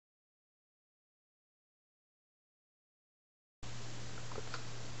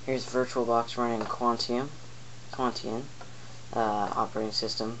Here's VirtualBox running Quantian operating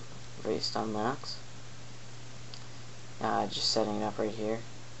system based on Linux. Just setting it up right here.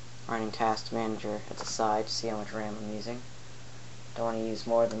 Running Task Manager at the side to see how much RAM I'm using. Don't want to use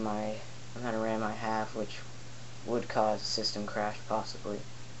more than my amount of RAM I have, which would cause a system crash possibly,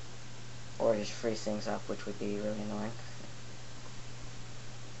 or just freeze things up, which would be really annoying.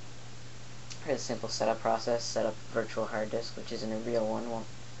 Here's a simple setup process. Set up a virtual hard disk, which isn't a real one, won't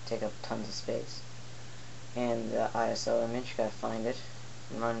take up tons of space. And the ISO image, gotta find it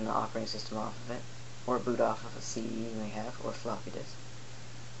and run the operating system off of it, or boot off of a CD you may have, or floppy disk.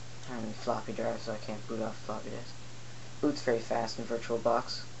 I don't have any floppy drive, so I can't boot off floppy disk. Boot's very fast in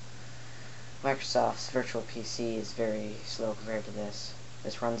VirtualBox. Microsoft's virtual PC is very slow compared to this.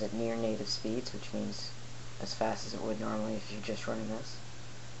 This runs at near native speeds, which means as fast as it would normally if you're just running this.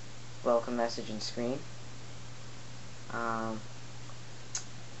 Welcome message and screen.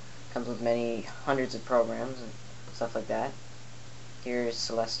 Comes with many hundreds of programs and stuff like that. Here's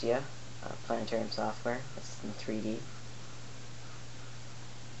Celestia, planetarium software. That's in 3D.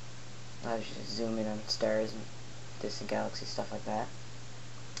 Allows you to zoom in on stars and distant galaxies, stuff like that.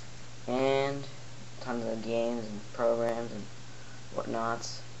 And tons of games and programs and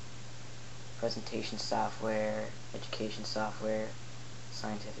whatnots. Presentation software, education software,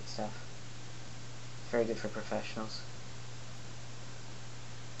 scientific stuff. Very good for professionals.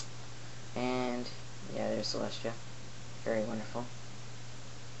 And yeah, there's Celestia. Very wonderful.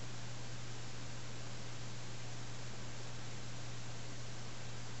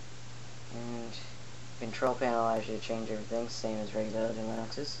 And control panel allows you to change everything, same as regular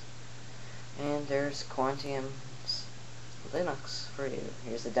Linux's. And there's Quantian's Linux for you.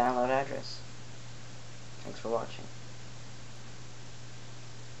 Here's the download address. Thanks for watching.